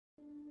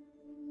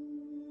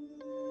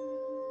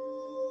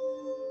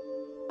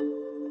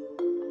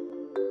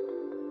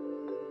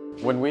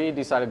When we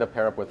decided to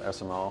pair up with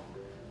SML,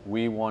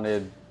 we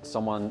wanted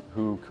someone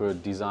who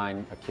could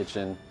design a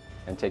kitchen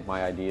and take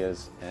my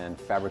ideas and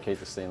fabricate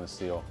the stainless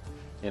steel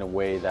in a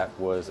way that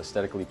was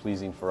aesthetically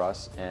pleasing for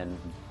us and,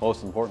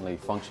 most importantly,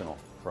 functional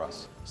for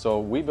us. So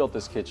we built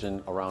this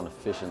kitchen around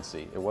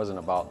efficiency. It wasn't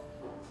about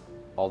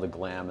all the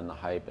glam and the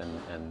hype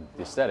and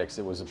the aesthetics.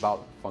 It was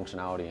about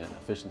functionality and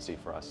efficiency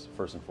for us,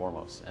 first and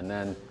foremost. And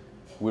then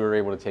we were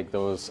able to take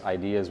those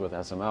ideas with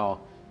SML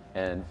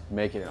and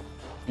make it a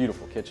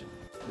beautiful kitchen.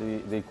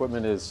 The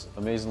equipment is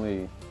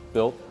amazingly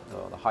built,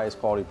 the highest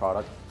quality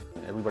product.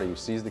 Everybody who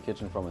sees the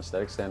kitchen from an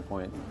aesthetic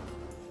standpoint,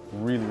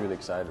 really, really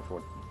excited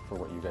for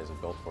what you guys have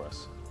built for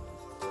us.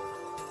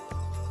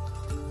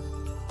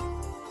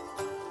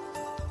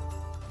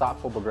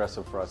 Thoughtful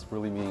progressive for us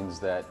really means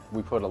that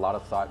we put a lot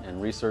of thought and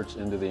research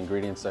into the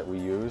ingredients that we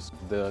use.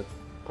 The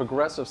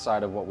progressive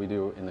side of what we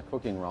do in the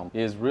cooking realm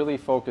is really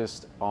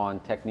focused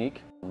on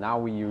technique. Now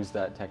we use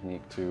that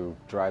technique to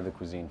drive the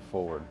cuisine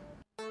forward.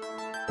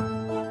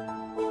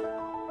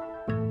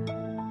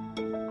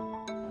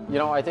 You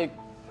know, I think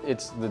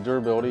it's the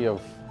durability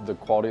of the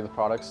quality of the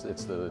products.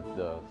 It's the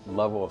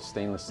level of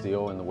stainless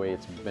steel and the way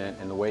it's bent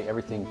and the way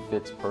everything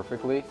fits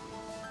perfectly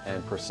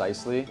and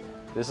precisely.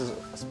 This is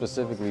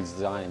specifically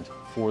designed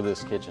for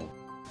this kitchen.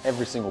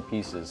 Every single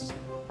piece is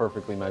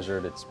perfectly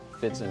measured. It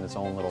fits in its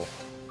own little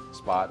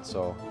spot.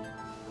 So,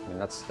 I mean,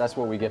 that's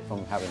what we get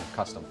from having a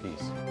custom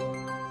piece.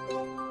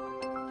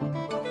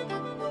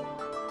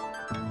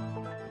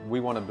 We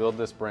want to build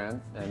this brand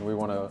and we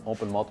want to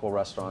open multiple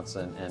restaurants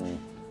and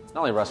not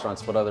only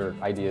restaurants, but other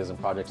ideas and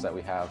projects that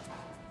we have.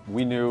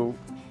 We knew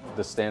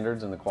the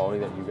standards and the quality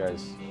that you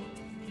guys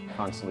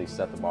constantly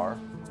set the bar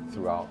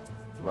throughout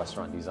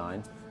restaurant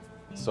design.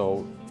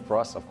 So for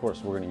us, of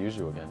course, we're going to use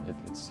you again.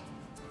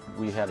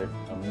 We had an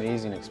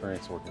amazing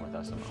experience working with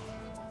SML.